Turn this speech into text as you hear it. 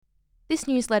This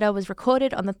newsletter was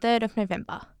recorded on the 3rd of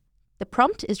November. The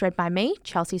prompt is read by me,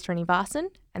 Chelsea Srinivasan,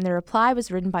 and the reply was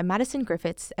written by Madison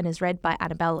Griffiths and is read by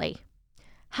Annabelle Lee.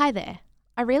 Hi there.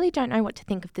 I really don't know what to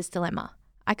think of this dilemma.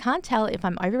 I can't tell if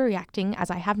I'm overreacting as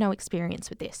I have no experience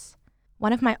with this.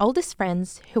 One of my oldest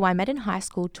friends, who I met in high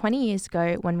school 20 years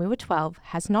ago when we were 12,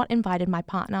 has not invited my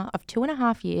partner of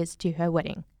 2.5 years to her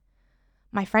wedding.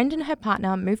 My friend and her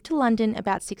partner moved to London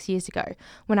about 6 years ago,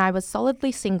 when I was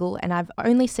solidly single, and I've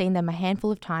only seen them a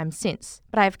handful of times since.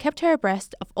 But I have kept her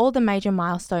abreast of all the major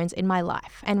milestones in my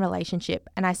life and relationship,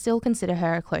 and I still consider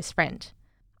her a close friend.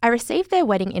 I received their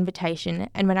wedding invitation,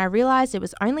 and when I realised it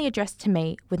was only addressed to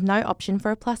me with no option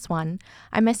for a +1,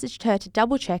 I messaged her to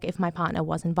double check if my partner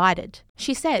was invited.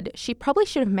 She said she probably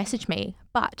should have messaged me,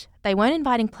 but they weren't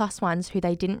inviting +1s who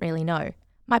they didn't really know.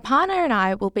 My partner and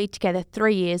I will be together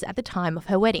 3 years at the time of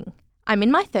her wedding. I'm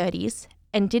in my 30s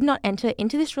and did not enter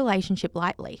into this relationship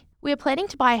lightly. We are planning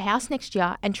to buy a house next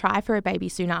year and try for a baby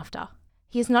soon after.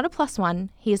 He is not a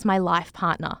 +1, he is my life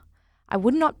partner. I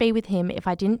would not be with him if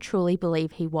I didn't truly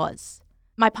believe he was.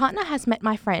 My partner has met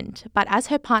my friend, but as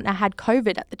her partner had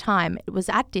COVID at the time, it was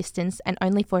at distance and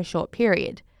only for a short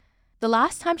period. The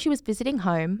last time she was visiting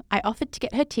home, I offered to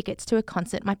get her tickets to a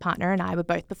concert my partner and I were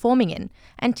both performing in,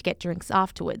 and to get drinks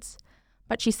afterwards.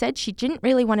 But she said she didn't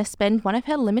really want to spend one of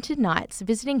her limited nights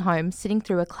visiting home sitting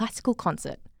through a classical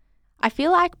concert. I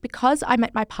feel like because I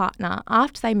met my partner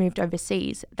after they moved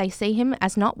overseas, they see him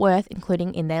as not worth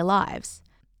including in their lives.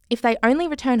 If they only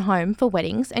return home for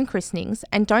weddings and christenings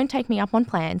and don't take me up on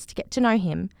plans to get to know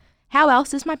him, how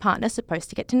else is my partner supposed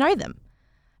to get to know them?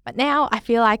 But now I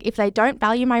feel like if they don't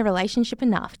value my relationship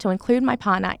enough to include my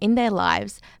partner in their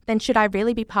lives, then should I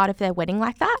really be part of their wedding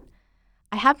like that?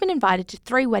 I have been invited to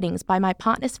 3 weddings by my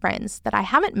partner's friends that I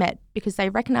haven't met because they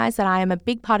recognise that I am a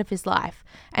big part of his life,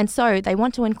 and so they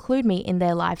want to include me in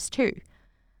their lives too.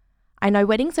 I know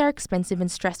weddings are expensive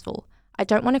and stressful. I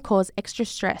don't want to cause extra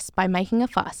stress by making a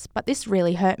fuss, but this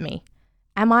really hurt me.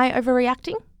 Am I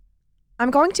overreacting? I'm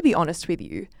going to be honest with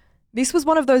you. This was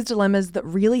one of those dilemmas that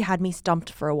really had me stumped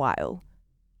for a while.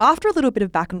 After a little bit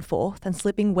of back and forth and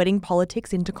slipping wedding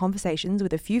politics into conversations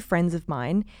with a few friends of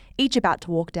mine, each about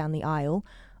to walk down the aisle,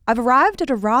 I've arrived at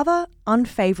a rather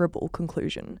unfavourable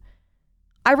conclusion.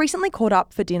 I recently caught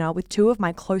up for dinner with 2 of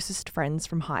my closest friends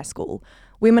from high school,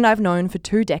 women I've known for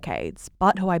 2 decades,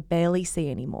 but who I barely see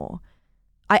anymore.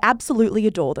 I absolutely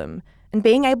adore them, and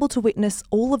being able to witness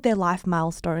all of their life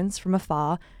milestones from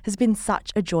afar has been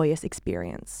such a joyous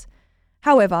experience.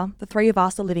 However, the 3 of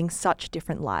us are living such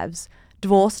different lives,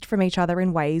 divorced from each other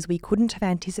in ways we couldn't have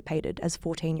anticipated as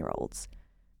 14-year-olds.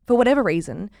 For whatever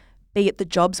reason, be it the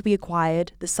jobs we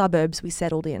acquired, the suburbs we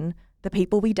settled in, the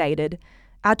people we dated,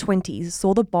 our 20s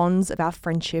saw the bonds of our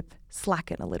friendship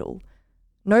slacken a little.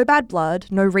 No bad blood,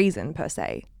 no reason per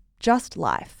se, just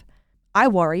life. I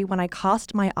worry when I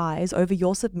cast my eyes over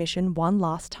your submission one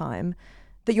last time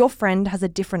that your friend has a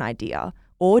different idea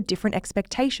or different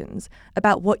expectations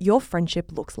about what your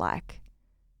friendship looks like.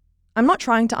 I'm not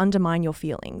trying to undermine your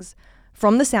feelings.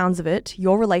 From the sounds of it,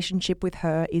 your relationship with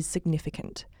her is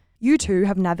significant. You 2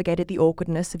 have navigated the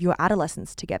awkwardness of your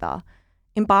adolescence together,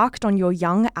 embarked on your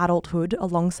young adulthood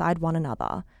alongside one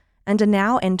another, and are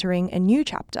now entering a new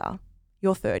chapter,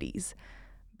 your 30s.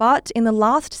 But in the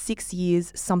last 6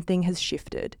 years, something has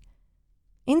shifted.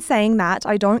 In saying that,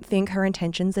 I don't think her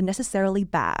intentions are necessarily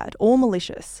bad or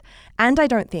malicious, and I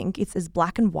don't think it's as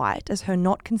black and white as her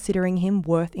not considering him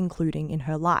worth including in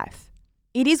her life.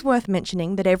 It is worth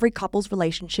mentioning that every couple's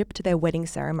relationship to their wedding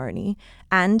ceremony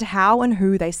and how and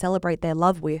who they celebrate their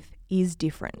love with is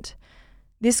different.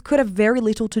 This could have very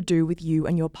little to do with you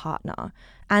and your partner,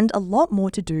 and a lot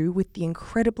more to do with the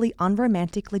incredibly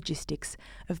unromantic logistics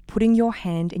of putting your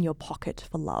hand in your pocket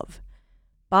for love.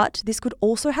 But this could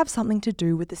also have something to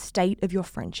do with the state of your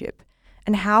friendship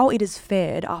and how it has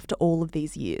fared after all of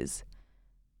these years.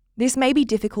 This may be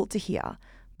difficult to hear,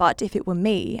 but if it were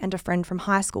me and a friend from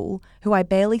high school who I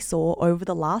barely saw over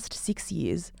the last 6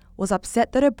 years was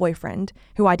upset that her boyfriend,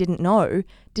 who I didn't know,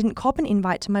 didn't cop an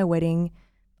invite to my wedding,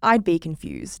 I'd be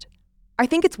confused. I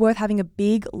think it's worth having a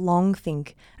big, long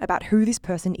think about who this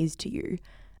person is to you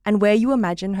and where you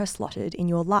imagine her slotted in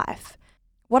your life.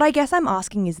 What I guess I'm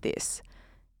asking is this.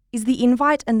 Is the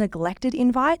invite a neglected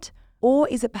invite, or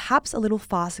is it perhaps a little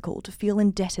farcical to feel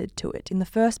indebted to it in the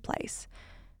first place?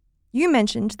 You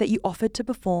mentioned that you offered to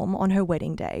perform on her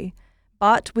wedding day,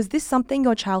 but was this something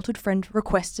your childhood friend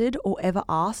requested or ever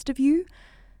asked of you?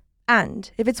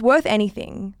 And if it's worth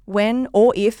anything, when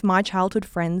or if my childhood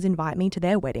friends invite me to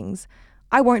their weddings,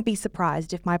 I won't be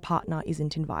surprised if my partner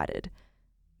isn't invited.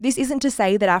 This isn't to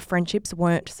say that our friendships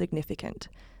weren't significant.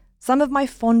 Some of my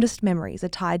fondest memories are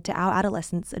tied to our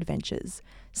adolescence adventures,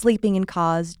 sleeping in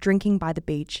cars, drinking by the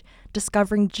beach,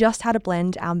 discovering just how to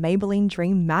blend our Maybelline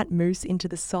Dream Matte Mousse into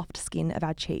the soft skin of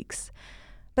our cheeks.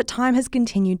 But time has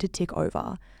continued to tick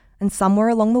over, and somewhere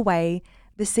along the way,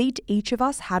 the seat each of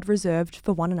us had reserved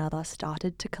for one another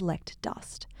started to collect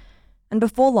dust. And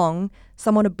before long,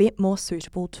 someone a bit more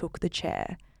suitable took the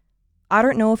chair. I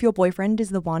don't know if your boyfriend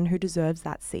is the one who deserves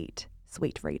that seat,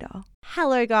 sweet reader.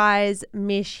 Hello guys,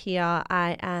 Mish here.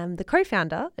 I am the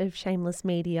co-founder of Shameless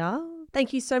Media.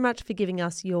 Thank you so much for giving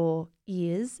us your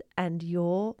ears and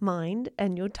your mind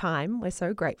and your time. We're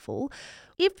so grateful.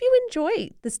 If you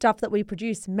enjoy the stuff that we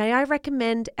produce, may I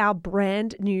recommend our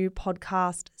brand new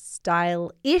podcast,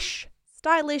 Style-ish.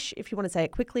 Stylish, if you want to say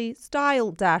it quickly,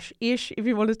 Style-ish, if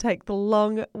you want to take the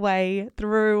long way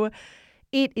through.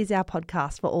 It is our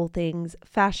podcast for all things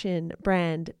fashion,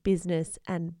 brand, business,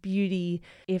 and beauty.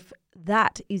 If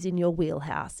that is in your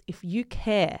wheelhouse, if you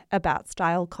care about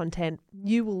style content,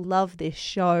 you will love this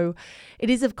show. It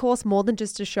is, of course, more than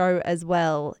just a show as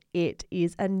well. It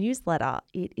is a newsletter.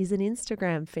 It is an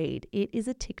Instagram feed. It is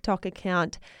a TikTok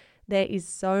account. There is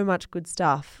so much good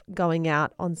stuff going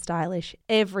out on Stylish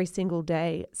every single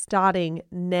day, starting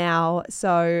now.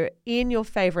 So in your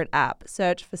favorite app,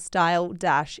 search for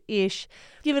Style-ish.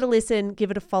 Give it a listen, give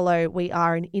it a follow. We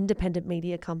are an independent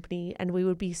media company and we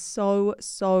would be so,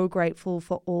 so grateful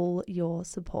for all your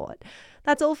support.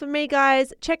 That's all from me,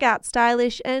 guys. Check out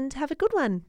Stylish and have a good one.